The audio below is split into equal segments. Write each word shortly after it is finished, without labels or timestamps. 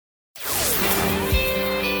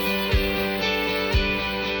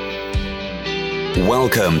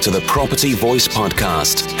Welcome to the Property Voice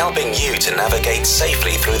Podcast, helping you to navigate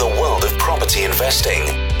safely through the world of property investing.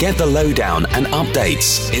 Get the lowdown and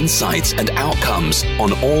updates, insights and outcomes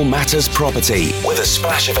on all matters property with a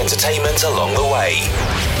splash of entertainment along the way.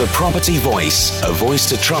 The Property Voice, a voice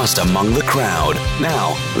to trust among the crowd.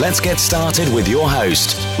 Now, let's get started with your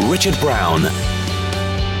host, Richard Brown.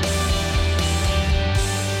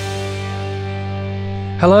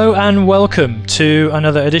 Hello and welcome to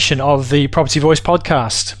another edition of the Property Voice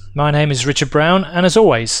podcast. My name is Richard Brown, and as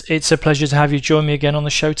always, it's a pleasure to have you join me again on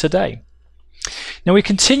the show today. Now, we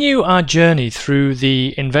continue our journey through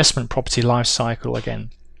the investment property life cycle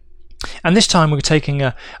again. And this time we're taking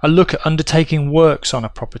a look at undertaking works on a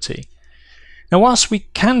property. Now, whilst we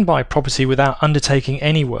can buy property without undertaking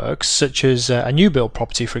any works, such as a new build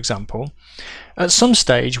property, for example, at some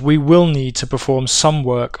stage we will need to perform some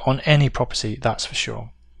work on any property, that's for sure.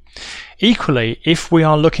 Equally, if we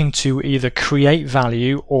are looking to either create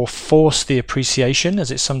value or force the appreciation,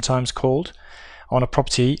 as it's sometimes called, on a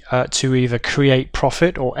property to either create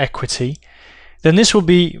profit or equity, then this will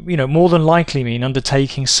be, more than likely mean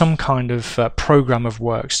undertaking some kind of program of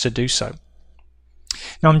works to do so.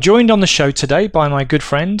 Now, I'm joined on the show today by my good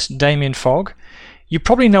friend, Damien Fogg. You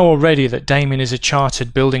probably know already that Damien is a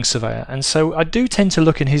chartered building surveyor, and so I do tend to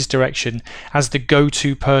look in his direction as the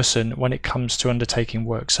go-to person when it comes to undertaking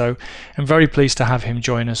work. So I'm very pleased to have him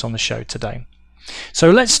join us on the show today. So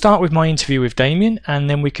let's start with my interview with Damien, and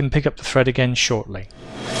then we can pick up the thread again shortly.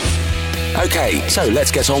 Okay, so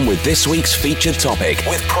let's get on with this week's featured topic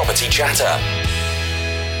with Property Chatter.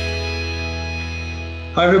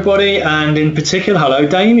 Hi everybody, and in particular, hello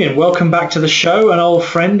Damien. Welcome back to the show, an old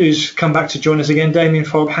friend who's come back to join us again. Damien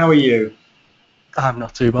Fogg, how are you? I'm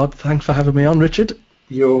not too bad. Thanks for having me on, Richard.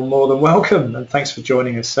 You're more than welcome, and thanks for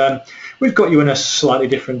joining us. We've got you in a slightly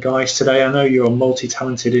different guise today. I know you're a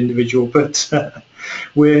multi-talented individual, but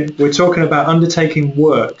we're talking about undertaking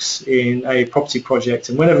works in a property project,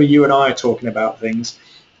 and whenever you and I are talking about things,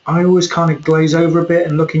 I always kind of glaze over a bit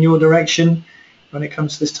and look in your direction when it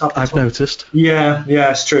comes to this type of I've noticed. Yeah,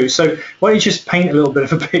 it's true. So why don't you just paint a little bit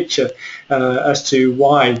of a picture as to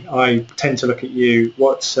why I tend to look at you,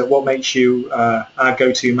 what makes you our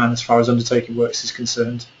go-to man as far as undertaking works is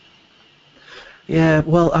concerned? Yeah,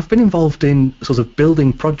 well, I've been involved in sort of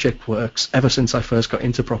building project works ever since I first got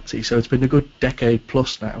into property, so it's been a good decade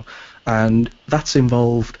plus now, and that's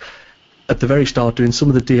involved at the very start doing some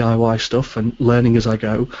of the DIY stuff and learning as I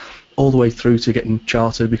go, all the way through to getting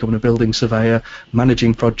chartered, becoming a building surveyor,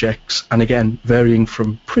 managing projects, and again, varying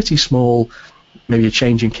from pretty small, maybe a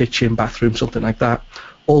change in kitchen, bathroom, something like that,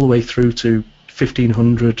 all the way through to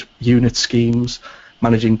 1,500 unit schemes,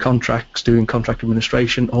 managing contracts, doing contract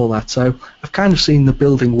administration, all that. So I've kind of seen the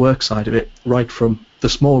building work side of it, right from the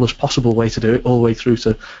smallest possible way to do it, all the way through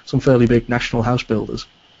to some fairly big national house builders.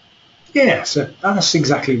 Yeah, so that's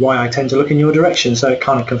exactly why I tend to look in your direction, so it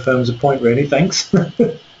kind of confirms the point, really. Thanks.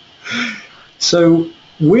 So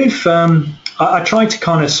I tried to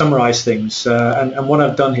kind of summarize things and what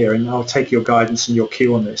I've done here, and I'll take your guidance and your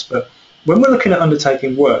cue on this, but when we're looking at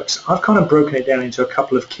undertaking works, I've kind of broken it down into a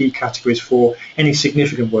couple of key categories for any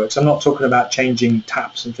significant works. I'm not talking about changing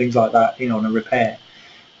taps and things like that, on a repair,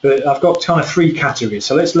 but I've got kind of three categories.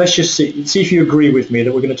 So let's just see if you agree with me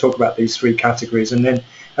that we're going to talk about these three categories, and then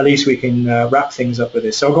at least we can wrap things up with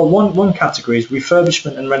this. So I've got one category is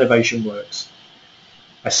refurbishment and renovation works.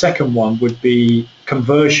 A second one would be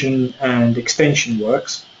conversion and extension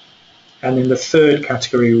works. And then the third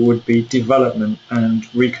category would be development and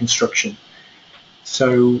reconstruction.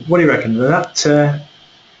 So what do you reckon?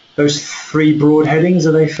 Those three broad headings,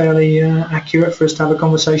 are they fairly accurate for us to have a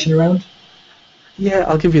conversation around? Yeah,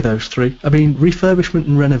 I'll give you those three. I mean, refurbishment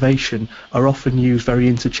and renovation are often used very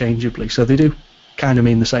interchangeably, so they do kind of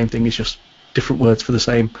mean the same thing, it's just different words for the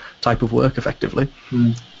same type of work, effectively.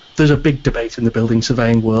 There's a big debate in the building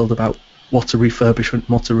surveying world about what's a refurbishment,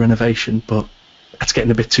 what's a renovation, but that's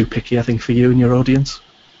getting a bit too picky, I think, for you and your audience.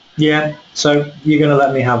 Yeah, so you're going to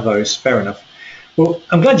let me have those. Fair enough. Well,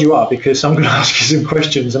 I'm glad you are, because I'm going to ask you some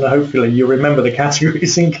questions, and hopefully you'll remember the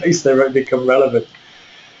categories in case they become relevant.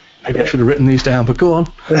 Maybe I should have written these down, but go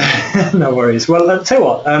on. No worries. Well, I'll tell you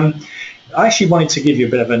what. I actually wanted to give you a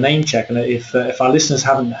bit of a name check, and if our listeners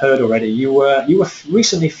haven't heard already, you were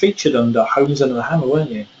recently featured under Homes Under the Hammer,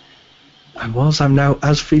 weren't you? I'm now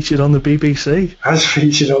as featured on the BBC. As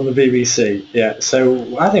featured on the BBC, yeah.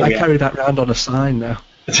 So I carry that round on a sign now.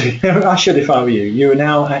 I should if I were you. You are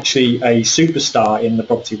now actually a superstar in the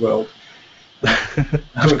property world.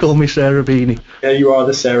 Just call me Sarah Beanie. Yeah, you are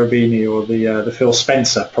the Sarah Beanie, or the Phil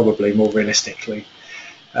Spencer, probably more realistically.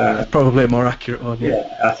 Probably a more accurate one.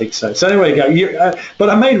 Yeah, I think so. So anyway, but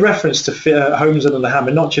I made reference to Homes Under the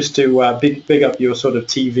Hammer, not just to big up your sort of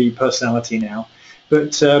TV personality now,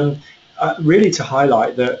 but really to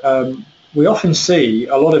highlight that we often see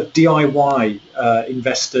a lot of DIY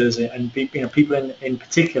investors and people in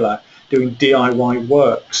particular doing DIY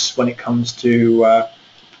works when it comes to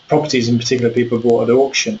properties in particular people bought at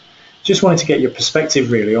auction. Just wanted to get your perspective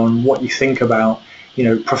really on what you think about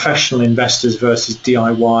professional investors versus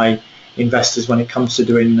DIY investors when it comes to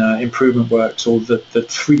doing improvement works, or the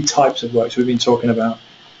three types of works we've been talking about.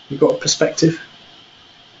 You've got a perspective?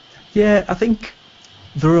 Yeah, I think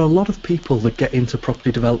there are a lot of people that get into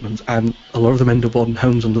property development, and a lot of them end up on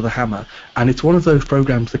Homes Under the Hammer, and it's one of those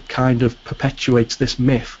programs that kind of perpetuates this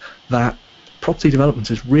myth that property development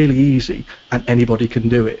is really easy and anybody can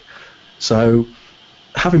do it. So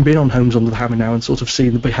having been on Homes Under the Hammer now and sort of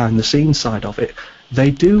seeing the behind the scenes side of it,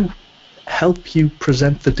 they do help you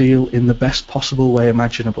present the deal in the best possible way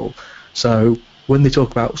imaginable. So when they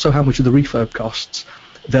talk about, so how much are the refurb costs,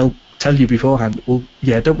 they'll tell you beforehand, well,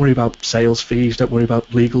 yeah, don't worry about sales fees, don't worry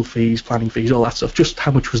about legal fees, planning fees, all that stuff, just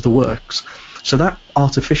how much was the works. So that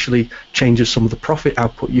artificially changes some of the profit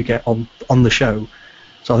output you get on the show.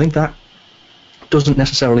 So I think that doesn't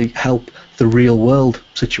necessarily help the real world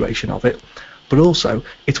situation of it. But also,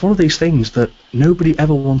 it's one of these things that nobody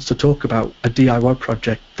ever wants to talk about a DIY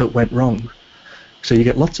project that went wrong. So you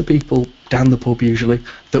get lots of people down the pub usually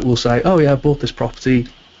that will say, oh yeah, I bought this property,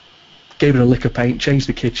 gave it a lick of paint, changed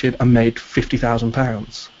the kitchen and made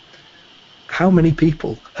 £50,000. How many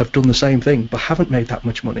people have done the same thing but haven't made that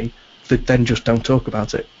much money that then just don't talk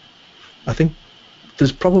about it? I think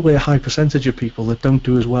there's probably a high percentage of people that don't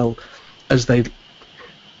do as well as they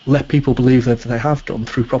let people believe that they have done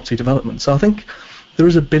through property development. So I think there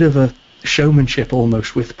is a bit of a showmanship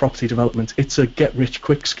almost with property development. It's a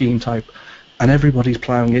get-rich-quick scheme type, and everybody's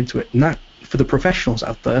ploughing into it. And that, for the professionals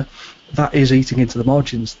out there, that is eating into the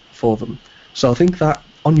margins for them. So I think that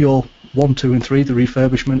on your 1, 2 and 3, the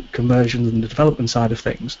refurbishment, conversions and the development side of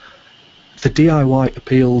things, the DIY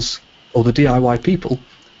appeals, or the DIY people,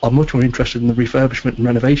 are much more interested in the refurbishment and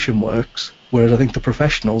renovation works, whereas I think the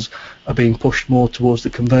professionals are being pushed more towards the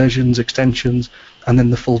conversions, extensions, and then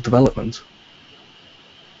the full development.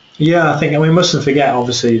 Yeah, I think, and we mustn't forget,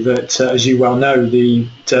 obviously, that as you well know, the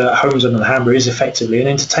Homes Under the Hammer is effectively an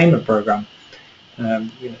entertainment program.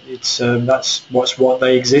 That's what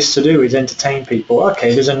they exist to do, is entertain people.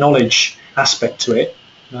 Okay, there's a knowledge aspect to it,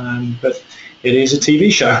 but it is a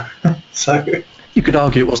TV show, so. You could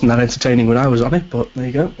argue it wasn't that entertaining when I was on it, but there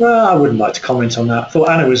you go. Well, I wouldn't like to comment on that. I thought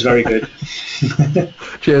Anna was very good.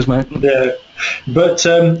 Cheers, mate. Yeah. But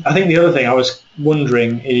I think the other thing I was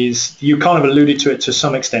wondering is, you kind of alluded to it to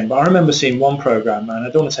some extent, but I remember seeing one program, and I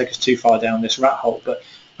don't want to take us too far down this rat hole, but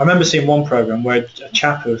I remember seeing one program where a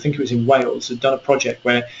chap who, I think it was in Wales, had done a project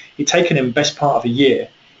where he'd taken him best part of a year.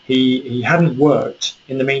 He hadn't worked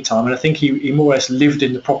in the meantime, and I think he more or less lived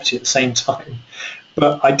in the property at the same time.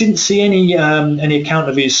 But I didn't see any account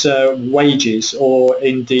of his wages or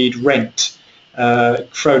indeed rent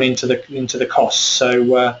thrown into the costs.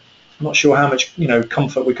 So I'm not sure how much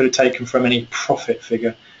comfort we could have taken from any profit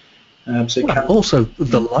figure. Also,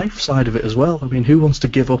 the life side of it as well. I mean, who wants to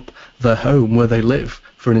give up their home where they live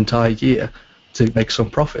for an entire year to make some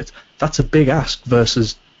profit? That's a big ask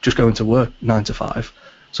versus just going to work 9 to 5.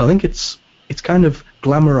 So I think it's kind of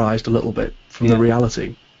glamorized a little bit from the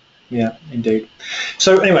reality. Yeah, indeed.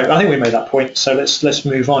 So anyway, I think we made that point. So let's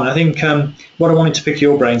move on. I think what I wanted to pick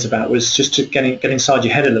your brains about was just to get inside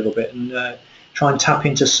your head a little bit and try and tap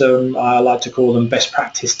into some, I like to call them best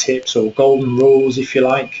practice tips or golden rules, if you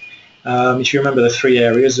like. If you remember the 3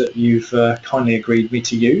 areas that you've kindly agreed me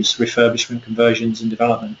to use: refurbishment, conversions, and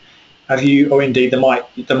development. Have you, or indeed there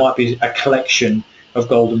might be a collection of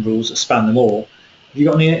golden rules that span them all. Have you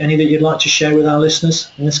got any that you'd like to share with our listeners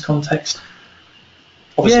in this context?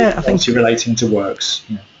 Obviously, I think relating to works.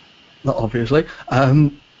 Yeah. Not obviously.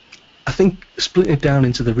 I think splitting it down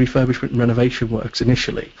into the refurbishment and renovation works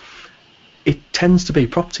initially, it tends to be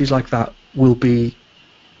properties like that will be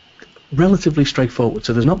relatively straightforward.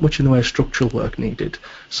 So there's not much in the way of structural work needed.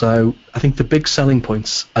 So I think the big selling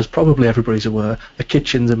points, as probably everybody's aware, are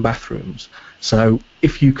kitchens and bathrooms. So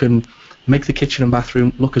if you can make the kitchen and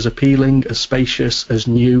bathroom look as appealing, as spacious, as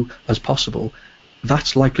new as possible,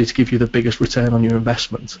 that's likely to give you the biggest return on your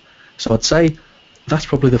investment. So I'd say that's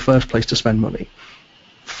probably the first place to spend money.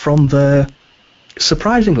 From there,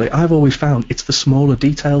 surprisingly, I've always found it's the smaller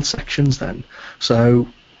detailed sections then. So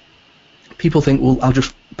people think, well, I'll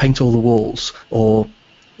just paint all the walls or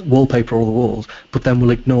wallpaper all the walls, but then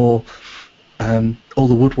we'll ignore all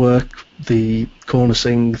the woodwork, the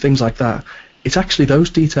cornicing, things like that. it's actually those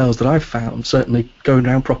details that I've found, certainly going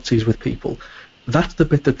around properties with people, that's the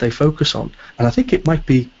bit that they focus on. And I think it might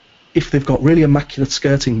be, if they've got really immaculate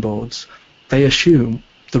skirting boards, they assume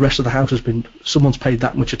the rest of the house someone's paid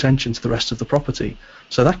that much attention to the rest of the property.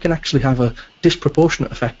 So that can actually have a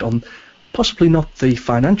disproportionate effect on possibly not the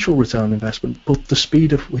financial return on investment, but the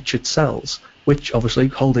speed of which it sells, which obviously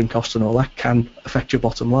holding costs and all that can affect your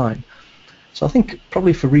bottom line. So I think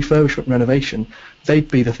probably for refurbishment and renovation, they'd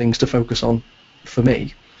be the things to focus on for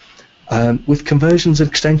me. With conversions and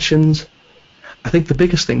extensions, I think the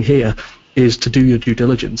biggest thing here is to do your due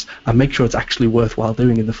diligence and make sure it's actually worthwhile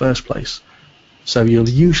doing in the first place. So you're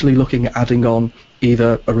usually looking at adding on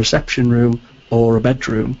either a reception room or a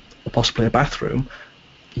bedroom or possibly a bathroom.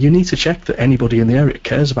 You need to check that anybody in the area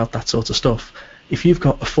cares about that sort of stuff. If you've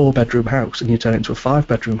got a 4-bedroom house and you turn it into a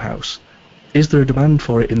 5-bedroom house, is there a demand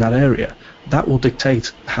for it in that area? That will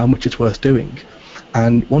dictate how much it's worth doing.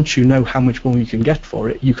 And once you know how much more you can get for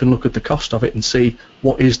it, you can look at the cost of it and see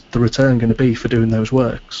what is the return going to be for doing those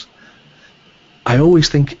works. I always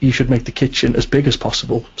think you should make the kitchen as big as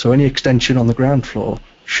possible, so any extension on the ground floor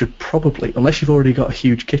should probably, unless you've already got a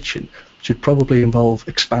huge kitchen, should probably involve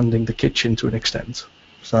expanding the kitchen to an extent.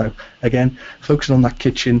 So again, focusing on that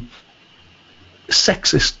kitchen.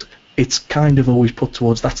 Sexist, it's kind of always put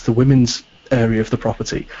towards that's the women's area of the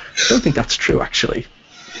property. I don't think that's true, actually.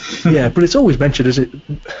 Yeah, but it's always mentioned as it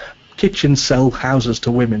kitchens sell houses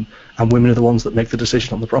to women, and women are the ones that make the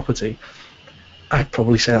decision on the property. I'd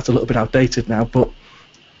probably say that's a little bit outdated now, but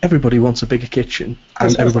everybody wants a bigger kitchen,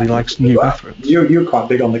 and everybody likes new bathrooms. You're quite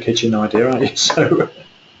big on the kitchen idea, aren't you? So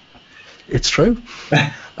it's true.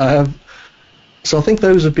 So I think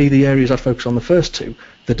those would be the areas I'd focus on the first two.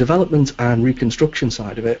 The development and reconstruction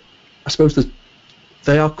side of it, I suppose that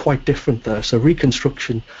they are quite different there. So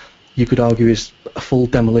reconstruction, you could argue, is a full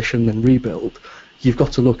demolition and rebuild. You've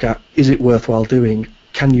got to look at, is it worthwhile doing?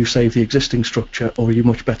 Can you save the existing structure, or are you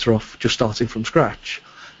much better off just starting from scratch?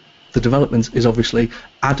 The development is obviously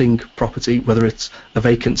adding property, whether it's a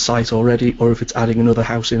vacant site already or if it's adding another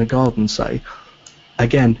house in a garden, say.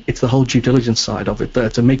 Again, it's the whole due diligence side of it there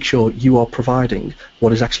to make sure you are providing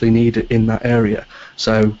what is actually needed in that area.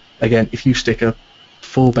 So again, if you stick a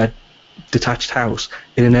 4-bed detached house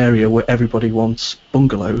in an area where everybody wants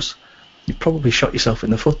bungalows, you've probably shot yourself in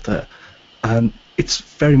the foot there. It's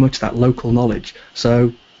very much that local knowledge.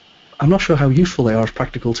 So I'm not sure how useful they are as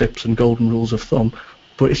practical tips and golden rules of thumb,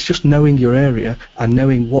 but it's just knowing your area and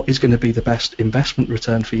knowing what is going to be the best investment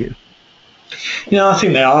return for you. I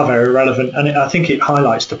think they are very relevant, and I think it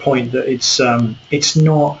highlights the point that it's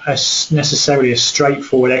not necessarily a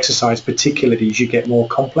straightforward exercise, particularly as you get more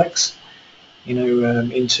complex.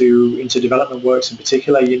 Into development works in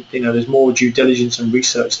particular, there's more due diligence and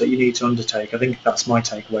research that you need to undertake. I think that's my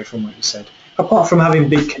takeaway from what you said. Apart from having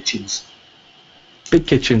big kitchens. Big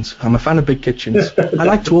kitchens. I'm a fan of big kitchens. I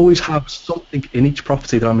like to always have something in each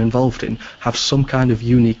property that I'm involved in, have some kind of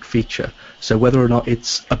unique feature. So whether or not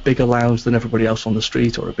it's a bigger lounge than everybody else on the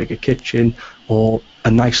street, or a bigger kitchen, or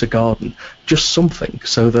a nicer garden, just something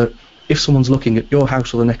so that if someone's looking at your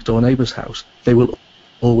house or the next door neighbour's house, they will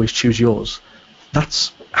always choose yours.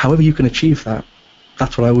 That's however you can achieve that.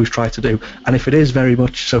 That's what I always try to do. And if it is very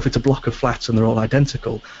much so, if it's a block of flats and they're all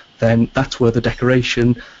identical, then that's where the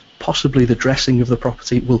decoration, possibly the dressing of the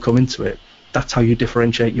property, will come into it. That's how you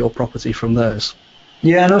differentiate your property from theirs.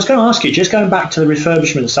 Yeah, and I was going to ask you, just going back to the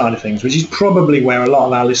refurbishment side of things, which is probably where a lot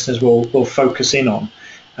of our listeners will focus in on,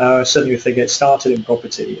 certainly if they get started in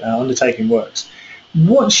property, undertaking works.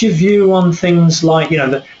 What's your view on things like,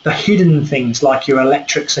 the hidden things like your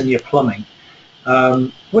electrics and your plumbing?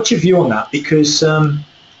 What's your view on that? Because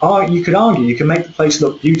you could argue you can make the place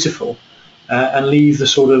look beautiful and leave the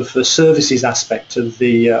sort of the services aspect of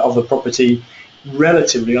the property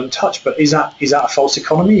relatively untouched. But is that a false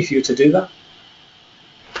economy if you were to do that?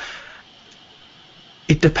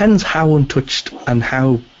 It depends how untouched and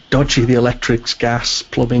how dodgy the electrics, gas,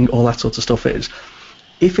 plumbing, all that sort of stuff is.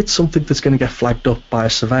 If it's something that's going to get flagged up by a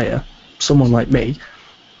surveyor, someone like me,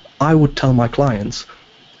 I would tell my clients,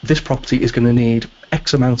 this property is going to need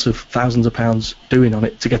X amount of thousands of pounds doing on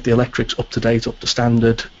it to get the electrics up to date, up to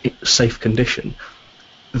standard, safe condition.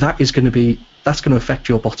 That's going to affect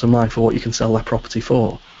your bottom line for what you can sell that property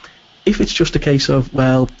for. If it's just a case of,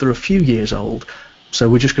 well, they're a few years old, so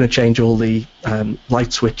we're just going to change all the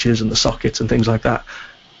light switches and the sockets and things like that,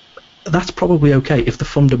 that's probably okay if the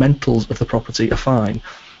fundamentals of the property are fine.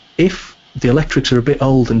 If the electrics are a bit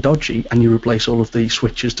old and dodgy and you replace all of the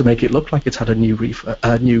switches to make it look like it's had a new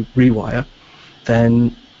rewire,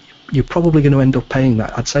 then you're probably going to end up paying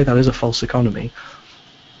that. I'd say that is a false economy.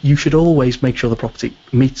 You should always make sure the property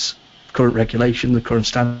meets current regulation, the current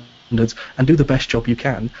standards standards and do the best job you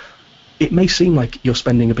can, it may seem like you're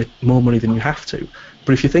spending a bit more money than you have to.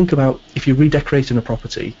 But if you think about, if you're redecorating a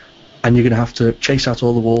property and you're going to have to chase out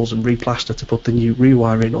all the walls and replaster to put the new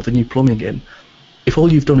rewire in or the new plumbing in, if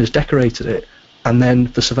all you've done is decorated it, and then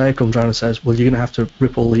the surveyor comes around and says, well, you're going to have to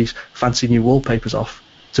rip all these fancy new wallpapers off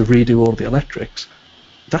to redo all the electrics,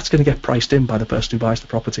 that's going to get priced in by the person who buys the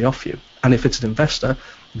property off you. And if it's an investor,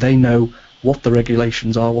 they know what the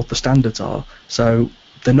regulations are, what the standards are, so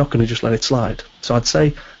they're not going to just let it slide. So I'd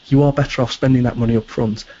say you are better off spending that money up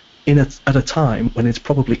front at a time when it's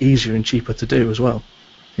probably easier and cheaper to do as well.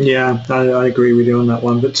 Yeah, I agree with you on that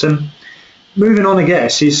one. But moving on, I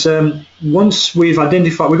guess, is once we've got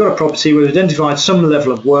a property, we've identified some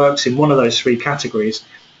level of works in one of those three categories,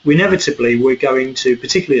 we're going to,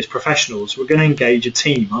 particularly as professionals, we're going to engage a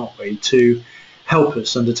team, aren't we, to help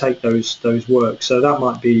us undertake those works. So that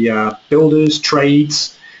might be builders,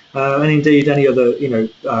 trades, and indeed any other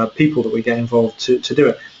people that we get involved to do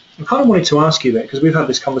it. I kind of wanted to ask you that, because we've had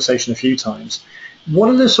this conversation a few times. What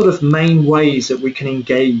are the sort of main ways that we can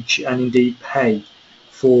engage and indeed pay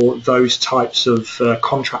for those types of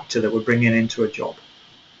contractor that we're bringing into a job?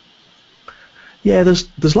 Yeah,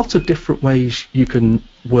 there's lots of different ways you can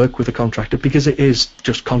work with a contractor, because it is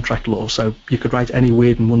just contract law, so you could write any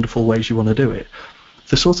weird and wonderful ways you want to do it.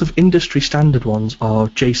 The sort of industry standard ones are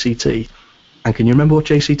JCT. And can you remember what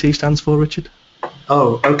JCT stands for, Richard?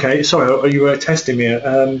 Oh, okay. Sorry, you were testing me.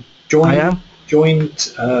 I am. Joint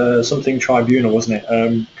something tribunal, wasn't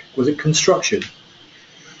it? Was it construction?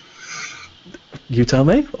 You tell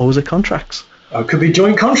me. Or was it contracts? Oh, it could be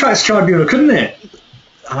joint contracts tribunal, couldn't it?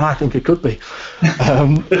 I think it could be.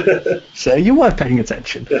 So you were paying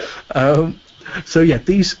attention. Yeah. So yeah,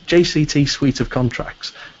 these JCT suite of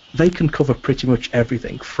contracts, they can cover pretty much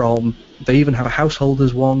everything from, they even have a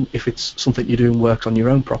householders one if it's something you're doing work on your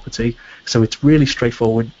own property. So it's really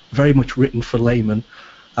straightforward, very much written for laymen,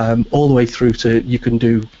 all the way through to you can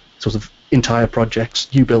do sort of entire projects,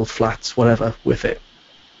 you build flats, whatever with it.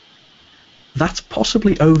 That's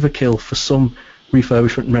possibly overkill for some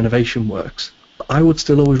refurbishment and renovation works. I would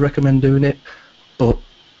still always recommend doing it, but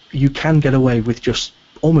you can get away with just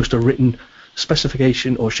almost a written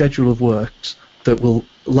specification or schedule of works that will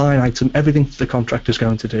line item everything the contractor's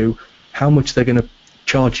going to do, how much they're going to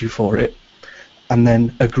charge you for it, and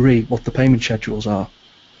then agree what the payment schedules are.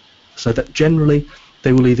 So that generally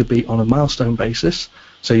they will either be on a milestone basis,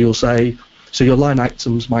 so you'll say, so your line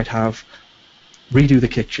items might have redo the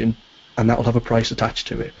kitchen, and that will have a price attached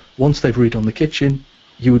to it. Once they've redone the kitchen,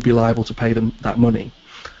 you would be liable to pay them that money.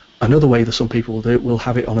 Another way that some people will do it will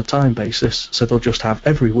have it on a time basis, so they'll just have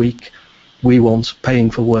every week, we want paying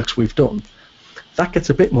for works we've done. That gets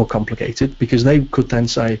a bit more complicated, because they could then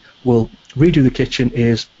say, well, redo the kitchen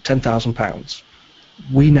is £10,000.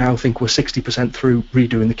 We now think we're 60% through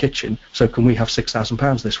redoing the kitchen, so can we have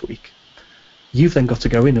 £6,000 this week? You've then got to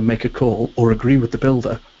go in and make a call or agree with the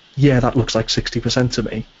builder, yeah, that looks like 60% to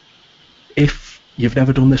me. If you've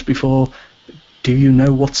never done this before, do you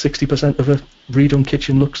know what 60% of a redone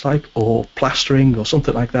kitchen looks like, or plastering or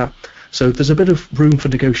something like that? So there's a bit of room for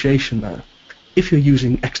negotiation there. If you're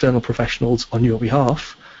using external professionals on your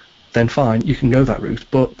behalf, then fine, you can go that route,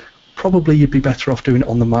 but probably you'd be better off doing it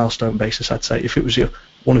on the milestone basis, I'd say, if it was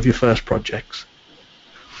one of your first projects.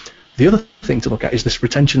 The other thing to look at is this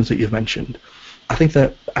retentions that you've mentioned. I think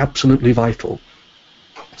they're absolutely vital.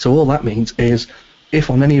 So all that means is, if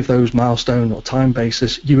on any of those milestone or time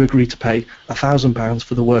basis you agree to pay £1,000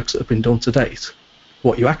 for the works that have been done to date,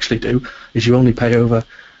 what you actually do is you only pay over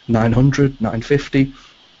 900, 950,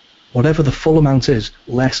 whatever the full amount is,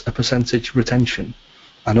 less a percentage retention.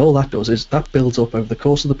 And all that does is that builds up over the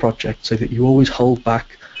course of the project, so that you always hold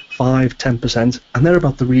back 5, 10%, and they're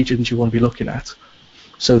about the regions you want to be looking at.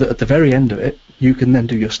 So that at the very end of it, you can then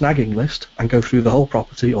do your snagging list and go through the whole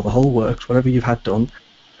property or the whole works, whatever you've had done,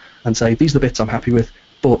 and say, these are the bits I'm happy with,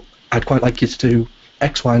 but I'd quite like you to do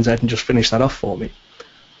X, Y, and Z and just finish that off for me.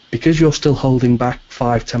 Because you're still holding back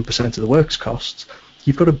 5, 10% of the works costs,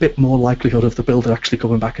 you've got a bit more likelihood of the builder actually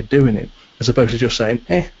coming back and doing it, as opposed to just saying,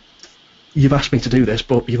 you've asked me to do this,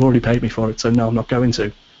 but you've already paid me for it, so no, I'm not going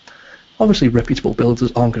to. Obviously, reputable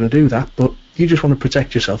builders aren't going to do that, but you just want to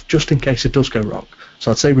protect yourself just in case it does go wrong.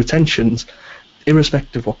 So I'd say retentions,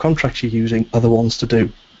 irrespective of what contracts you're using, are the ones to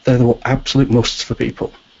do. They're the absolute musts for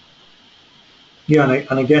people. Yeah,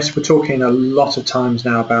 and I guess we're talking a lot of times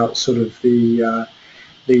now about sort of the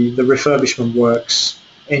refurbishment works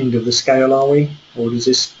end of the scale, are we? Or does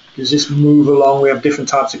this move along? We have different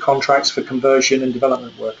types of contracts for conversion and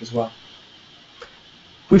development work as well.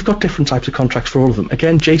 We've got different types of contracts for all of them.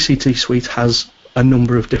 Again, JCT Suite has a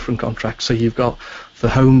number of different contracts. So you've got the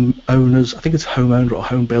home owners, I think it's homeowner or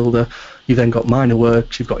home builder. You've then got minor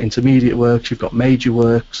works, you've got intermediate works, you've got major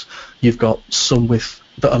works, you've got some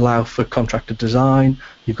that allow for contractor design,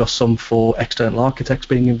 you've got some for external architects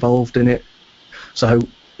being involved in it. So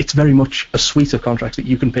it's very much a suite of contracts that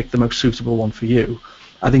you can pick the most suitable one for you.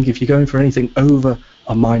 I think if you're going for anything over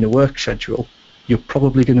a minor work schedule, you're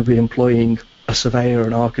probably going to be employing a surveyor,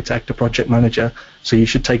 an architect, a project manager, so you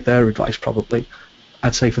should take their advice probably.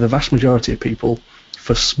 I'd say for the vast majority of people,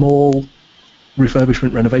 for small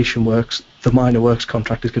refurbishment renovation works, the minor works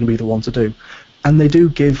contract is going to be the one to do. And they do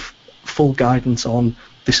give full guidance on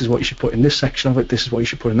this is what you should put in this section of it, this is what you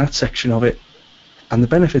should put in that section of it. And the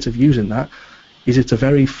benefit of using that is it's a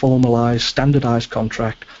very formalised, standardised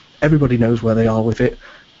contract. Everybody knows where they are with it.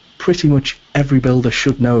 Pretty much every builder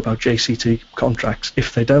should know about JCT contracts.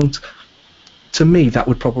 If they don't, to me that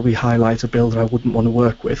would probably highlight a builder I wouldn't want to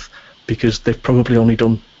work with, because they've probably only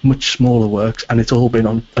done much smaller works and it's all been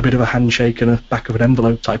on a bit of a handshake and a back of an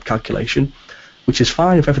envelope type calculation, which is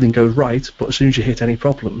fine if everything goes right, but as soon as you hit any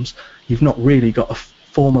problems, you've not really got a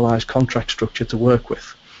formalised contract structure to work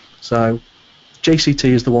with. So JCT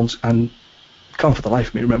is the ones, and I can't for the life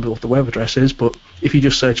of me remember what the web address is, but if you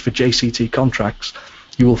just search for JCT contracts,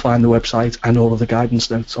 you will find the website and all of the guidance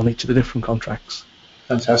notes on each of the different contracts.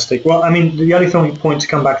 Fantastic. Well, I mean, the only point to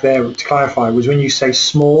come back there to clarify was when you say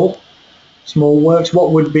small works,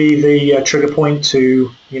 what would be the trigger point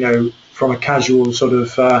to, from a casual sort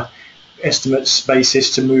of estimates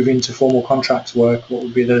basis to move into formal contracts work? What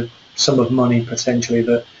would be the sum of money potentially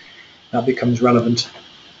that becomes relevant?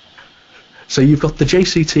 So you've got the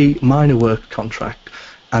JCT minor work contract,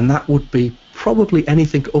 and that would be probably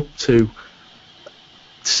anything up to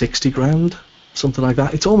 60 grand, something like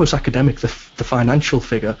that. It's almost academic, the financial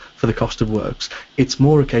figure for the cost of works. It's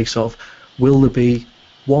more a case of, will there be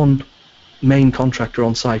one main contractor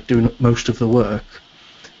on site doing most of the work?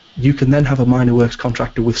 You can then have a minor works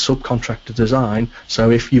contractor with subcontractor design.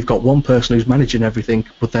 So if you've got one person who's managing everything,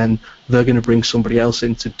 but then they're going to bring somebody else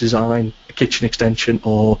in to design a kitchen extension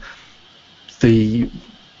or the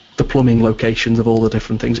plumbing locations of all the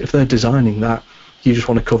different things, if they're designing that, you just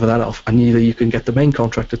want to cover that off, and either you can get the main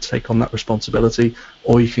contractor to take on that responsibility,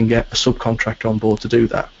 or you can get a subcontractor on board to do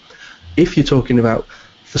that. If you're talking about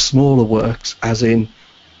the smaller works, as in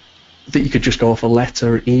that you could just go off a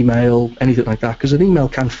letter, email, anything like that, because an email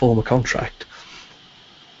can form a contract,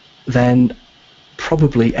 then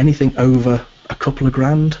probably anything over a couple of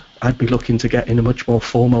grand I'd be looking to get in a much more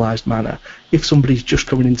formalised manner. If somebody's just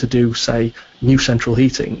coming in to do, say, new central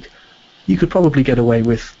heating, you could probably get away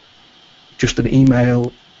with just an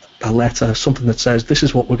email, a letter, something that says this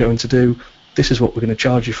is what we're going to do, this is what we're going to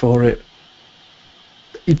charge you for it.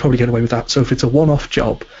 You'd probably get away with that. So if it's a one-off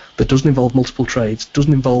job that doesn't involve multiple trades,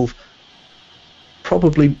 doesn't involve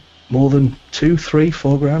probably more than 2, 3,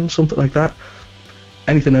 4 grand, something like that,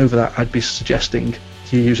 anything over that I'd be suggesting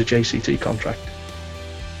you use a JCT contract.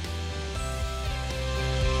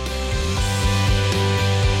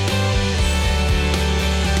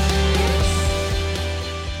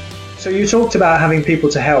 So you talked about having people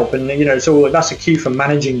to help, and so that's a key for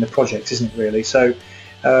managing the project, isn't it, really? So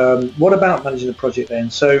what about managing the project then?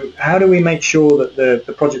 So how do we make sure that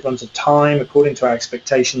the project runs on time, according to our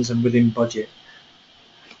expectations and within budget?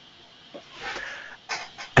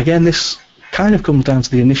 Again, this kind of comes down to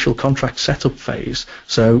the initial contract setup phase.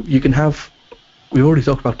 So you can have, we already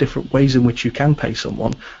talked about different ways in which you can pay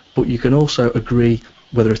someone, but you can also agree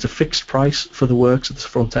whether it's a fixed price for the works at the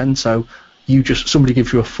front end. So somebody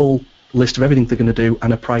gives you a full list of everything they're going to do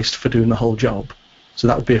and a price for doing the whole job. So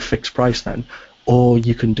that would be a fixed price then. Or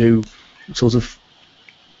you can do sort of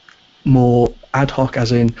more ad hoc,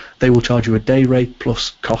 as in they will charge you a day rate plus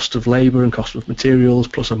cost of labour and cost of materials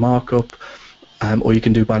plus a markup, or you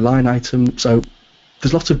can do by line item. So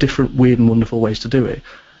there's lots of different weird and wonderful ways to do it.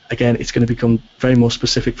 Again, it's going to become very more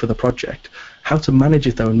specific for the project. How to manage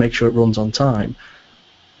it though and make sure it runs on time.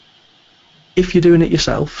 If you're doing it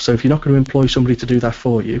yourself, so if you're not going to employ somebody to do that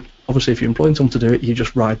for you, obviously if you're employing someone to do it, you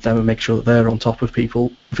just ride them and make sure that they're on top of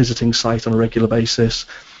people, visiting site on a regular basis,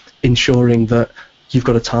 ensuring that you've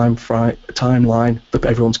got a timeline that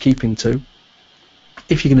everyone's keeping to.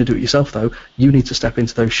 If you're going to do it yourself though, you need to step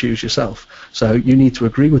into those shoes yourself. So you need to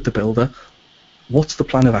agree with the builder, what's the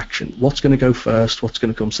plan of action? What's going to go first? What's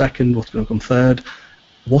going to come second? What's going to come third?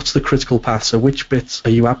 What's the critical path? So which bits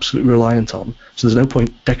are you absolutely reliant on? So there's no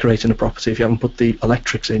point decorating a property if you haven't put the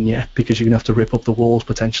electrics in yet, because you're going to have to rip up the walls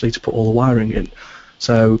potentially to put all the wiring in.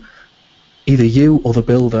 So either you or the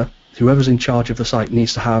builder, whoever's in charge of the site,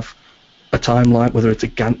 needs to have a timeline, whether it's a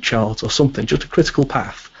Gantt chart or something, just a critical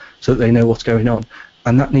path, so that they know what's going on.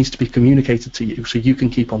 and that needs to be communicated to you so you can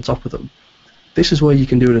keep on top of them. This is where you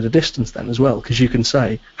can do it at a distance then as well, because you can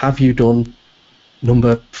say, have you done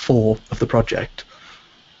number 4 of the project?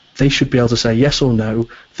 They should be able to say yes or no.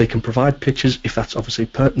 They can provide pictures if that's obviously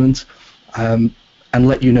pertinent, and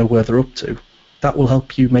let you know where they're up to. That will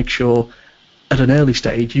help you make sure at an early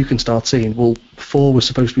stage you can start seeing, well, 4 was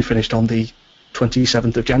supposed to be finished on the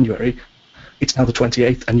 27th of January. It's now the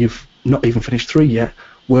 28th and you've not even finished 3 yet.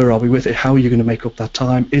 Where are we with it? How are you going to make up that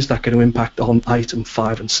time? Is that going to impact on item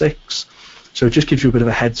 5 and 6? So it just gives you a bit of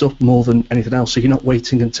a heads up more than anything else. So you're not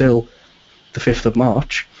waiting until the 5th of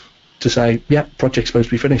March to say, yeah, project's supposed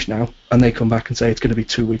to be finished now, and they come back and say it's going to be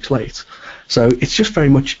 2 weeks late. So it's just very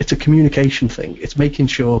much, it's a communication thing. It's making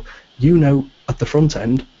sure you know at the front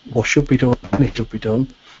end what should be done and it should be done,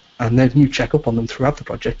 and then you check up on them throughout the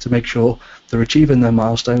project to make sure they're achieving their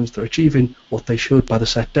milestones, they're achieving what they should by the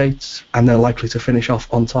set dates, and they're likely to finish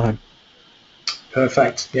off on time.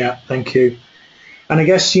 Perfect. Yeah, thank you. And I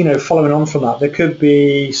guess, following on from that, there could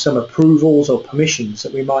be some approvals or permissions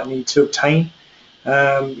that we might need to obtain.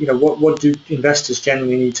 What do investors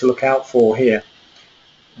generally need to look out for here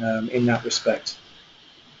in that respect?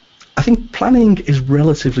 I think planning is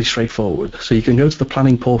relatively straightforward. So you can go to the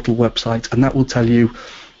planning portal website and that will tell you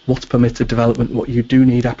what's permitted development, what you do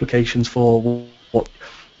need applications for, what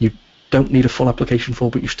you don't need a full application for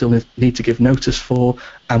but you still need to give notice for,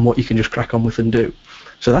 and what you can just crack on with and do.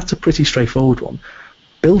 So that's a pretty straightforward one.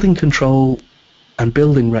 Building control and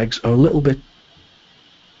building regs are a little bit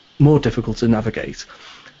more difficult to navigate.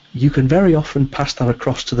 You can very often pass that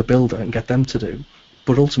across to the builder and get them to do,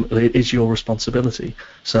 but ultimately it is your responsibility.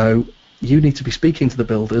 So you need to be speaking to the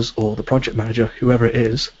builders or the project manager, whoever it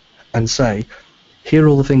is, and say, here are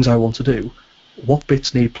all the things I want to do. What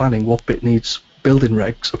bits need planning? What bit needs building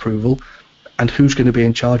regs approval? And who's going to be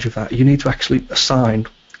in charge of that? You need to actually assign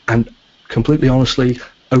and completely honestly,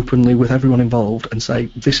 openly with everyone involved and say,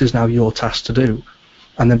 this is now your task to do.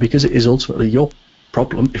 And then because it is ultimately your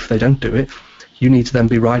problem if they don't do it, you need to then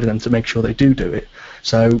be riding them to make sure they do it.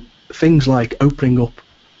 So things like opening up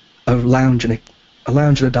a lounge and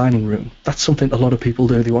a dining room, that's something a lot of people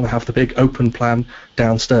do. They want to have the big open plan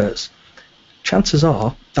downstairs. Chances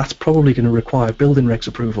are that's probably going to require building regs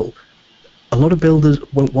approval. A lot of builders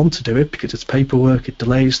won't want to do it because it's paperwork, it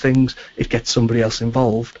delays things, it gets somebody else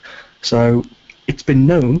involved. So it's been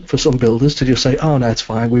known for some builders to just say, oh no, it's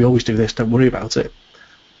fine, we always do this, don't worry about it.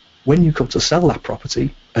 When you come to sell that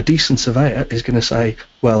property, a decent surveyor is going to say,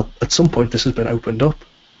 well, at some point this has been opened up,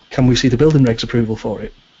 can we see the building regs approval for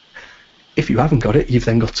it? If you haven't got it, you've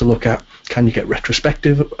then got to look at, can you get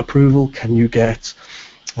retrospective approval, can you get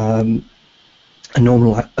a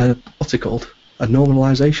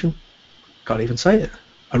normalisation? Can't even say it.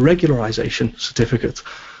 A regularisation certificate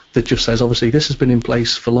that just says, obviously, this has been in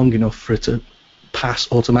place for long enough for it to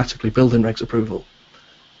pass automatically building regs approval.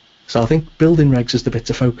 So I think building regs is the bit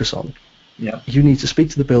to focus on. Yeah. You need to speak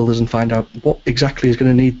to the builders and find out what exactly is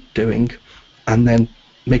going to need doing, and then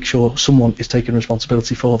make sure someone is taking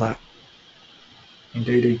responsibility for that.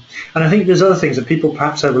 Indeed. And I think there's other things that people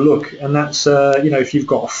perhaps overlook, and that's, if you've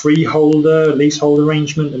got a freeholder, leasehold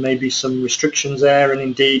arrangement, there may be some restrictions there, and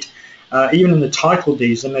indeed, even in the title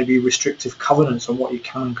deeds, there may be restrictive covenants on what you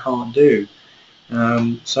can and can't do.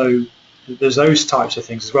 So there's those types of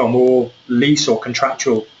things as well, more lease or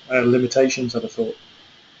contractual limitations, I'd have thought.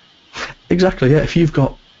 Exactly, yeah. If you've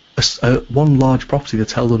got one large property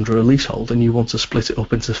that's held under a leasehold and you want to split it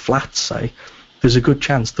up into flats, say, there's a good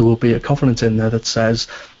chance there will be a covenant in there that says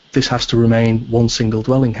this has to remain one single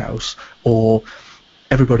dwelling house, or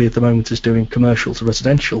everybody at the moment is doing commercial to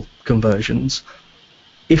residential conversions.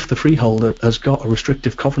 If the freeholder has got a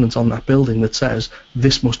restrictive covenant on that building that says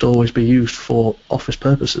this must always be used for office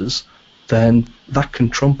purposes, then that can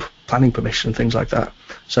trump planning permission and things like that.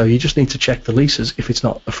 So you just need to check the leases if it's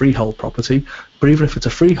not a freehold property, but even if it's a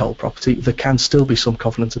freehold property, there can still be some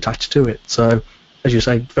covenants attached to it. So, as you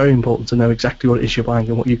say, very important to know exactly what it is you're buying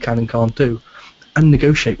and what you can and can't do, and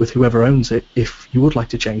negotiate with whoever owns it if you would like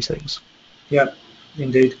to change things. Yeah,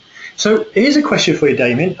 indeed. So here's a question for you,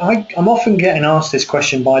 Damien. I'm often getting asked this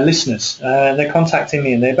question by listeners. They're contacting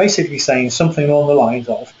me and they're basically saying something along the lines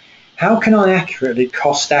of, how can I accurately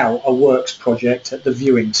cost out a works project at the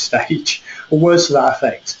viewing stage, or words to that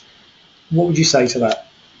effect? What would you say to that?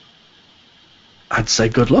 I'd say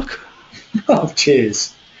good luck. Oh,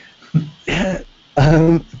 cheers. Yeah.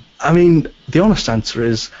 I mean, the honest answer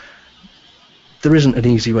is there isn't an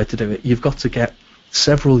easy way to do it. You've got to get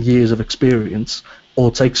several years of experience, or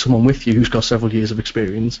take someone with you who's got several years of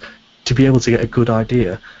experience to be able to get a good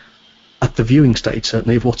idea at the viewing stage,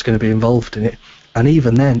 certainly, of what's going to be involved in it. And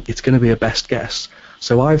even then, it's going to be a best guess.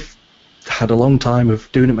 So I've had a long time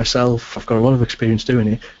of doing it myself. I've got a lot of experience doing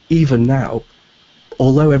it. Even now,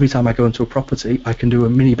 although every time I go into a property, I can do a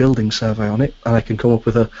mini building survey on it, and I can come up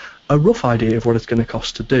with a rough idea of what it's going to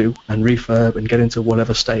cost to do and refurb and get into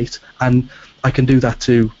whatever state, and I can do that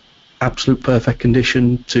to absolute perfect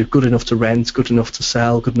condition, to good enough to rent, good enough to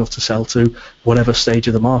sell, good enough to sell to whatever stage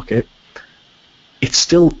of the market. It's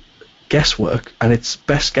still guesswork, and it's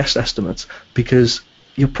best guess estimates, because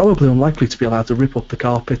you're probably unlikely to be allowed to rip up the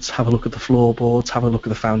carpets, have a look at the floorboards, have a look at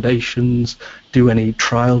the foundations, do any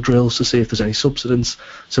trial drills to see if there's any subsidence.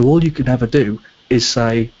 So all you can ever do is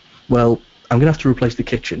say, well, I'm going to have to replace the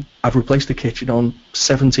kitchen. I've replaced the kitchen on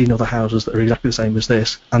 17 other houses that are exactly the same as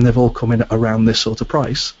this, and they've all come in around this sort of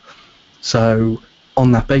price. So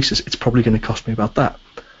on that basis, it's probably going to cost me about that.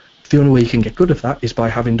 The only way you can get good at that is by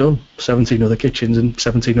having done 17 other kitchens in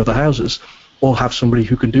 17 other houses, or have somebody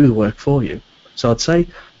who can do the work for you. So I'd say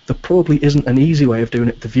there probably isn't an easy way of doing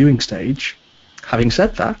it at the viewing stage. Having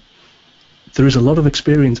said that, there is a lot of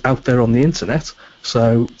experience out there on the internet,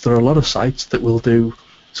 so there are a lot of sites that will do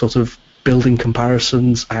sort of building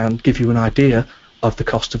comparisons and give you an idea of the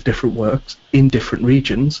cost of different works in different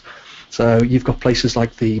regions. So you've got places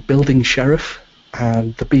like the Building Sheriff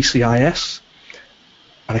and the BCIS,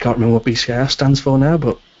 and I can't remember what BCIS stands for now,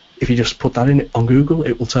 but if you just put that in on Google,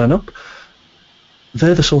 it will turn up.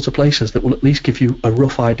 They're the sort of places that will at least give you a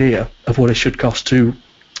rough idea of what it should cost to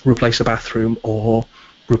replace a bathroom or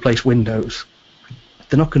replace windows.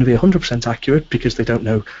 They're not going to be 100% accurate because they don't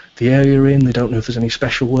know the area you're in, they don't know if there's any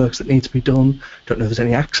special works that need to be done, don't know if there's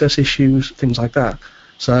any access issues, things like that.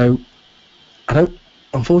 So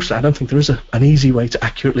unfortunately, I don't think there is an easy way to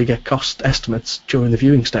accurately get cost estimates during the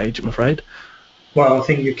viewing stage, I'm afraid. Well, I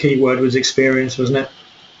think your key word was experience, wasn't it?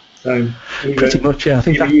 So pretty much, yeah. I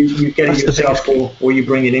think you get it yourself, or you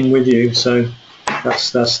bring it in with you. So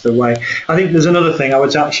that's the way. I think there's another thing I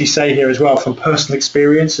would actually say here as well, from personal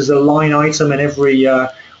experience. There's a line item in every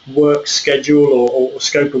work schedule or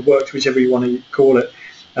scope of work, whichever you want to call it,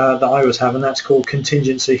 that I always have, and that's called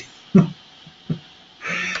contingency.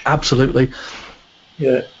 Absolutely.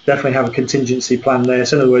 Yeah, definitely have a contingency plan there.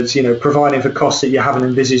 So in other words, providing for costs that you haven't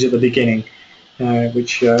envisaged at the beginning.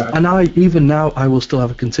 And even now I will still have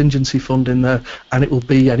a contingency fund in there, and it will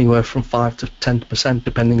be anywhere from 5 to 10%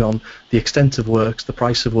 depending on the extent of works, the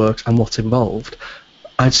price of works, and what's involved.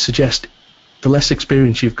 I'd suggest the less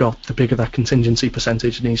experience you've got, the bigger that contingency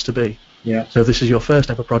percentage needs to be. Yeah. So if this is your first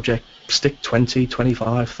ever project, stick 20,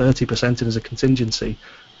 25, 30% in as a contingency,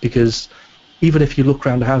 because even if you look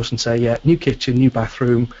around a house and say, yeah, new kitchen, new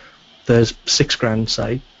bathroom, there's £6,000,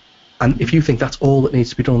 say, and if you think that's all that needs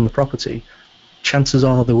to be done on the property, chances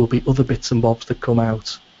are there will be other bits and bobs that come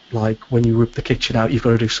out, like when you rip the kitchen out, you've got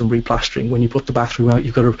to do some replastering. When you put the bathroom out,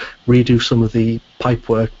 you've got to redo some of the pipe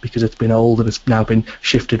work because it's been old and it's now been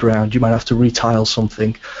shifted around. You might have to retile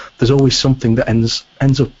something. There's always something that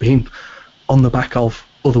ends up being on the back of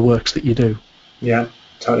other works that you do. Yeah,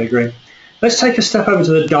 totally agree. Let's take a step over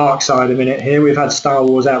to the dark side a minute here. We've had Star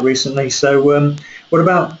Wars out recently, so what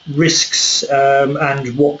about risks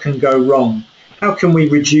and what can go wrong? How can we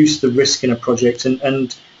reduce the risk in a project?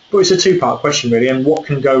 And well, it's a two-part question, really, and what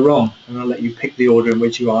can go wrong? And I'll let you pick the order in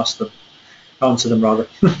which you answer them.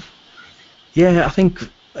 Yeah, I think,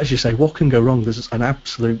 as you say, what can go wrong? There's an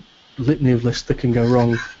absolute litany of lists that can go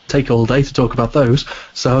wrong. Take all day to talk about those.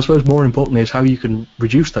 So I suppose more importantly is how you can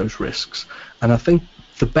reduce those risks. And I think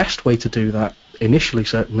the best way to do that, initially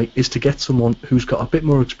certainly, is to get someone who's got a bit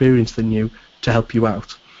more experience than you to help you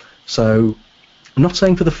out. So I'm not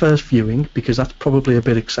saying for the first viewing, because that's probably a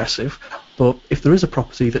bit excessive, but if there is a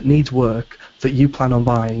property that needs work that you plan on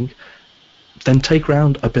buying, then take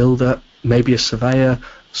round a builder, maybe a surveyor,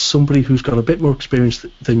 somebody who's got a bit more experience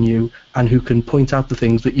than you and who can point out the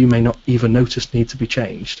things that you may not even notice need to be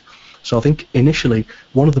changed. So I think initially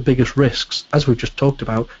one of the biggest risks, as we've just talked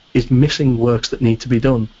about, is missing works that need to be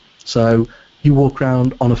done. So you walk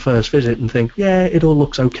around on a first visit and think, yeah, it all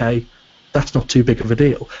looks okay, that's not too big of a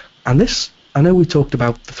deal. And this, I know we talked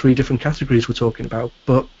about the 3 different categories we're talking about,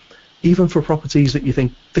 but even for properties that you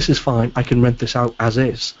think, this is fine, I can rent this out as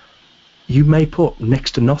is, you may put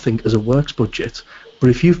next to nothing as a works budget, but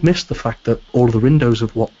if you've missed the fact that all of the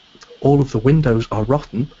windows are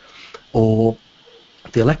rotten, or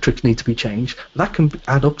the electrics need to be changed, that can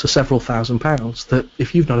add up to several £1,000s that,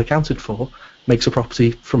 if you've not accounted for, makes a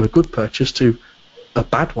property from a good purchase to a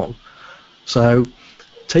bad one. So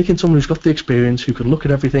taking someone who's got the experience, who can look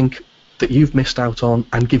at everything that you've missed out on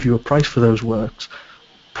and give you a price for those works,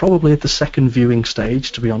 probably at the second viewing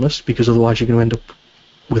stage, to be honest, because otherwise you're going to end up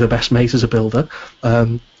with a best mate as a builder,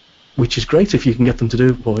 which is great if you can get them to do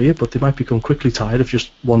it for you, but they might become quickly tired of just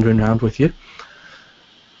wandering around with you.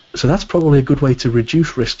 So that's probably a good way to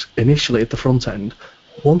reduce risks initially at the front end.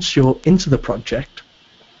 Once you're into the project,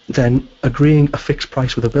 then agreeing a fixed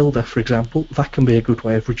price with a builder, for example, that can be a good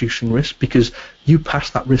way of reducing risk, because you pass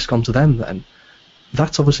that risk on to them then.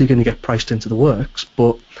 That's obviously going to get priced into the works,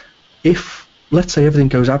 but if, let's say, everything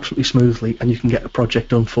goes absolutely smoothly and you can get a project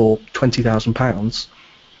done for £20,000,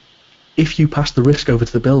 if you pass the risk over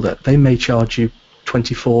to the builder, they may charge you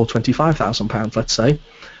 £24,000, £25,000, let's say,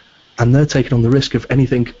 and they're taking on the risk of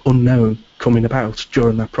anything unknown coming about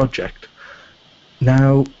during that project.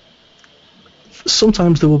 Now,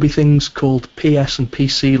 sometimes there will be things called PS and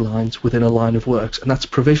PC lines within a line of works, and that's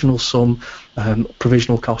provisional sum,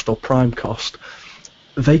 provisional cost, or prime cost.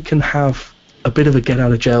 They can have a bit of a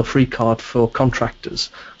get-out-of-jail-free card for contractors.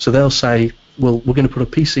 So they'll say, well, we're going to put a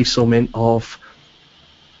PC sum in of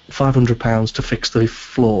 £500 to fix the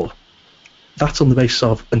floor. That's on the basis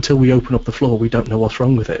of, until we open up the floor, we don't know what's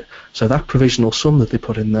wrong with it. So that provisional sum that they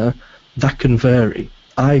put in there, that can vary.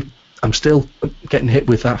 I'm still getting hit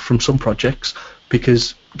with that from some projects,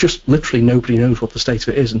 because just literally nobody knows what the state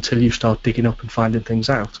of it is until you start digging up and finding things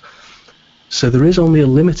out. So there is only a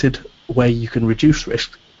limited way you can reduce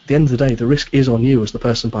risk. At the end of the day, the risk is on you as the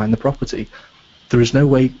person buying the property. There is no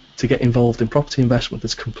way to get involved in property investment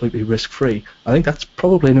that's completely risk-free. I think that's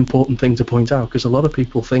probably an important thing to point out, because a lot of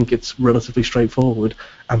people think it's relatively straightforward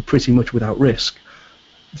and pretty much without risk.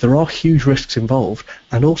 There are huge risks involved,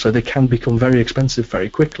 and also they can become very expensive very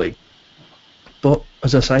quickly. But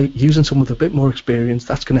as I say, using someone with a bit more experience,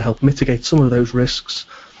 that's going to help mitigate some of those risks.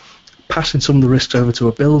 Passing some of the risks over to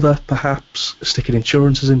a builder, perhaps, sticking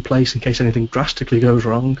insurances in place in case anything drastically goes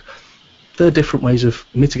wrong. There are different ways of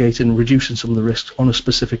mitigating and reducing some of the risks on a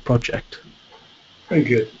specific project. Very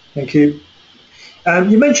good, thank you.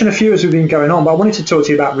 You mentioned a few as we've been going on, but I wanted to talk to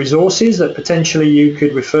you about resources that potentially you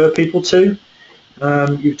could refer people to.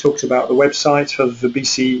 You talked about the websites for the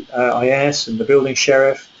BCIS and the Building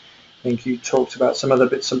Sheriff. I think you talked about some other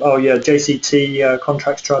bits of, JCT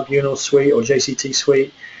Contracts Tribunal Suite, or JCT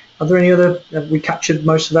Suite. Are there any other, have we captured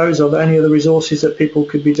most of those? Are there any other resources that people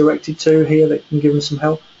could be directed to here that can give them some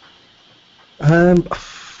help?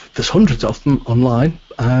 There's hundreds of them online.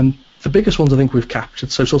 The biggest ones I think we've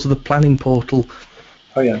captured, so sort of the planning portal,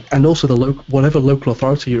 and also the whatever local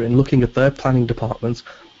authority you're in, looking at their planning department.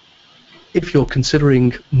 If you're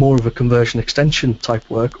considering more of a conversion extension type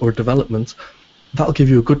work or development, that'll give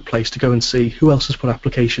you a good place to go and see who else has put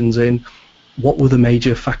applications in, what were the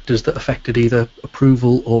major factors that affected either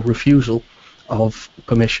approval or refusal of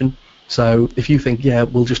permission. So if you think, yeah,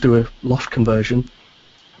 we'll just do a loft conversion,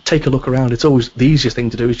 take a look around. It's always the easiest thing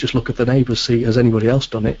to do is just look at the neighbours, see has anybody else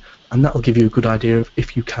done it, and that'll give you a good idea of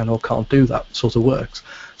if you can or can't do that sort of works.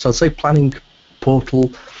 So I'd say planning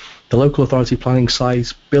portal, the local authority planning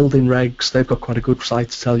site, building regs, they've got quite a good site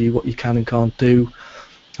to tell you what you can and can't do.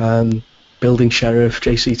 Building Sheriff,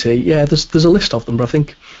 JCT, yeah, there's a list of them, but I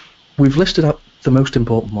think we've listed out the most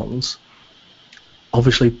important ones.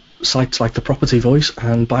 Obviously, sites like the Property Voice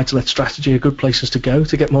and Buy-to-Let Strategy are good places to go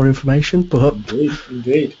to get more information. But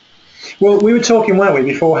Indeed. Well, we were talking, weren't we,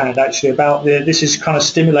 beforehand, actually, about this has kind of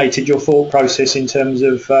stimulated your thought process in terms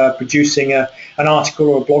of producing an article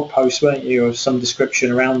or a blog post, weren't you, of some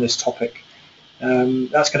description around this topic.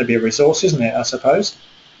 That's going to be a resource, isn't it, I suppose?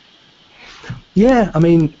 Yeah, I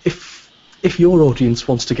mean, if your audience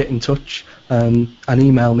wants to get in touch and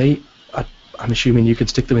email me, I'm assuming you can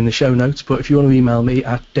stick them in the show notes, but if you want to email me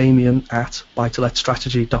at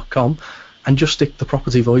damien@buy-to-letstrategy.com and just stick the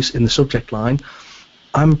Property Voice in the subject line,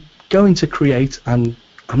 I'm going to create, and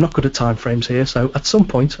I'm not good at time frames here, so at some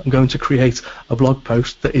point I'm going to create a blog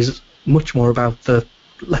post that is much more about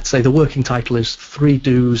let's say the working title is 3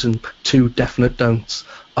 do's and 2 definite don'ts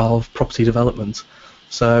of property development.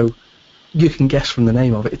 So you can guess from the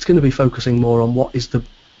name of it, it's going to be focusing more on what is the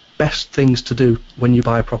best things to do when you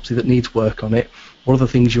buy a property that needs work on it, what are the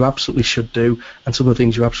things you absolutely should do, and some of the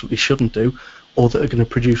things you absolutely shouldn't do, or that are going to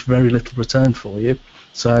produce very little return for you.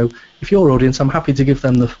 So if your audience, I'm happy to give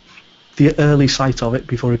them the early sight of it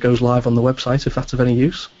before it goes live on the website, if that's of any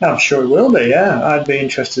use. I'm sure it will be, yeah. I'd be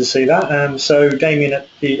interested to see that. So Damien at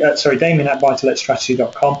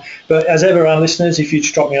buy-to-letstrategy.com. But as ever, our listeners, if you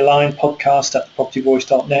just drop me a line,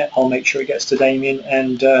 podcast@propertyvoice.net, I'll make sure it gets to Damien,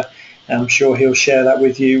 and I'm sure he'll share that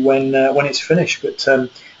with you when it's finished. But I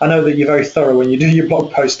know that you're very thorough when you do your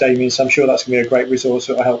blog post, Damien, so I'm sure that's going to be a great resource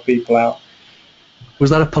that will help people out. Was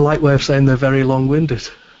that a polite way of saying they're very long-winded?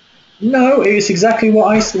 No, it's exactly what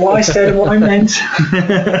I said and what I meant.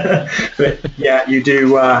 But yeah, you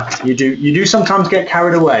do sometimes get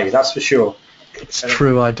carried away. That's for sure. It's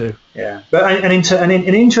true, I do. Yeah, but in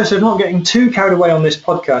interest of not getting too carried away on this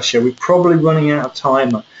podcast show, we're probably running out of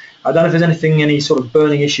time. I don't know if there's any sort of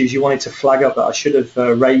burning issues you wanted to flag up that I should have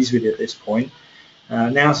raised with you at this point.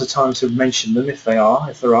 Now's the time to mention them if there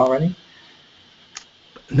are any.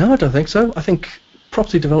 No, I don't think so. I think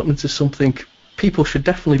property development is something people should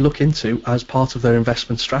definitely look into as part of their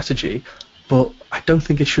investment strategy, but I don't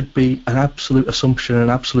think it should be an absolute assumption, an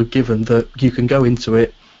absolute given that you can go into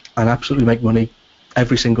it and absolutely make money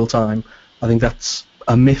every single time. I think that's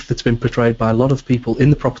a myth that's been portrayed by a lot of people in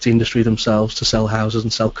the property industry themselves to sell houses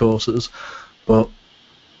and sell courses, but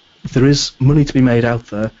there is money to be made out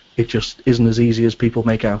there. It just isn't as easy as people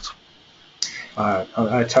make out.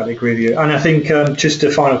 I totally agree with you, and I think just a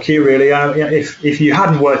final cue really, if you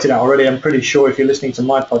hadn't worked it out already, I'm pretty sure if you're listening to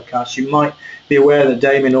my podcast you might be aware that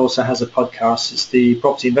Damien also has a podcast. It's the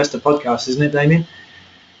Property Investor Podcast, isn't it, Damien?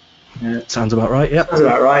 Sounds about right. Yeah, sounds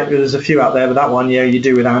about right. There's a few out there, but that one, you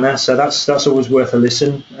do with Anna, so that's always worth a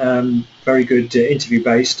listen. Very good interview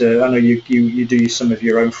based. I know you do some of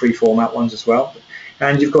your own free format ones as well,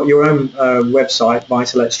 and you've got your own website,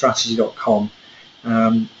 buy-to-let-strategy.com.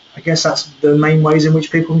 I guess that's the main ways in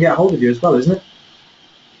which people can get hold of you as well, isn't it?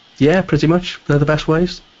 Yeah, pretty much. They're the best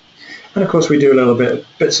ways. And of course we do a little bit of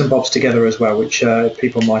bits and bobs together as well, which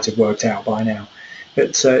people might have worked out by now.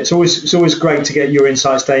 But it's always great to get your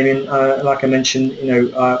insights, Damien. Like I mentioned,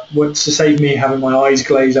 to save me having my eyes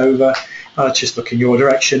glaze over, just look in your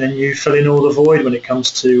direction and you fill in all the void when it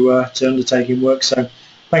comes to undertaking work. So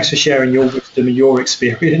thanks for sharing your wisdom and your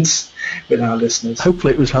experience with our listeners.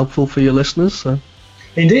 Hopefully it was helpful for your listeners. So.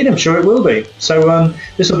 Indeed, I'm sure it will be. So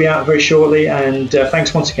this will be out very shortly, and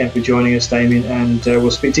thanks once again for joining us, Damien, and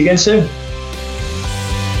we'll speak to you again soon.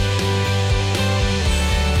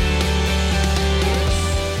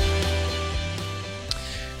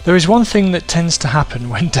 There is one thing that tends to happen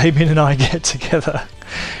when Damien and I get together.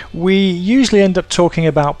 We usually end up talking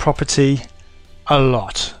about property a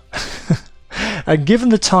lot. And given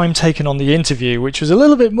the time taken on the interview, which was a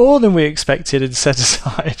little bit more than we expected and set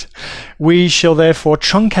aside, we shall therefore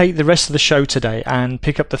truncate the rest of the show today and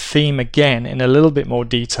pick up the theme again in a little bit more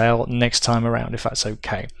detail next time around, if that's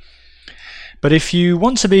okay. But if you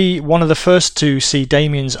want to be one of the first to see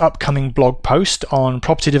Damien's upcoming blog post on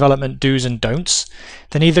property development do's and don'ts,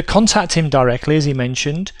 then either contact him directly, as he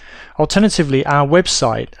mentioned. Alternatively, our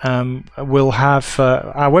website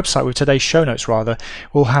with today's show notes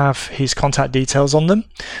will have his contact details on them,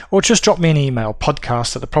 or just drop me an email,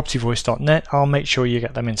 podcast@thepropertyvoice.net. I'll make sure you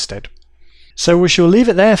get them instead. So we shall leave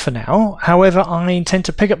it there for now. However, I intend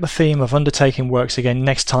to pick up the theme of undertaking works again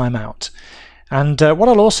next time out. And what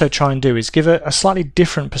I'll also try and do is give a slightly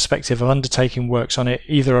different perspective of undertaking works on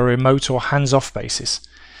either a remote or hands-off basis,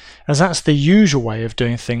 as that's the usual way of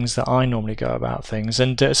doing things that I normally go about things,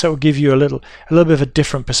 and so it'll give you a little bit of a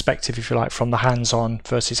different perspective, if you like, from the hands-on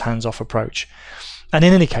versus hands-off approach. And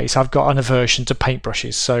in any case, I've got an aversion to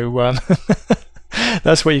paintbrushes, so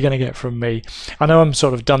that's what you're going to get from me. I know I'm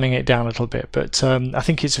sort of dumbing it down a little bit, but I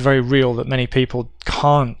think it's very real that many people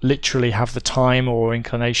can't literally have the time or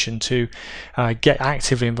inclination to get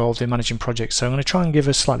actively involved in managing projects. So I'm going to try and give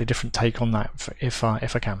a slightly different take on that if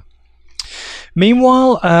I can.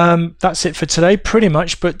 Meanwhile, that's it for today, pretty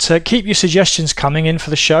much, but keep your suggestions coming in for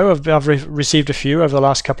the show. I've received a few over the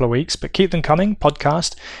last couple of weeks, but keep them coming,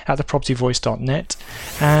 podcast@thepropertyvoice.net,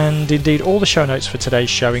 and indeed all the show notes for today's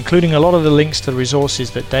show, including a lot of the links to the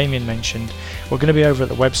resources that Damien mentioned, we're going to be over at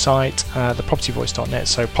the website, thepropertyvoice.net,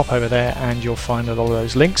 so pop over there and you'll find a lot of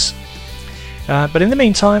those links. But in the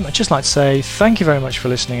meantime, I'd just like to say thank you very much for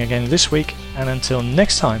listening again this week, and until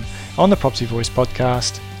next time on the Property Voice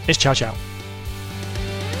podcast, it's ciao ciao.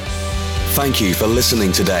 Thank you for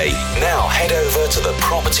listening today. Now head over to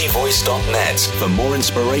thepropertyvoice.net for more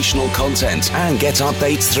inspirational content and get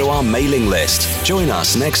updates through our mailing list. Join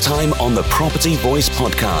us next time on the Property Voice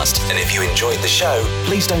podcast. And if you enjoyed the show,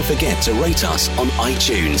 please don't forget to rate us on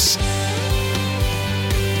iTunes.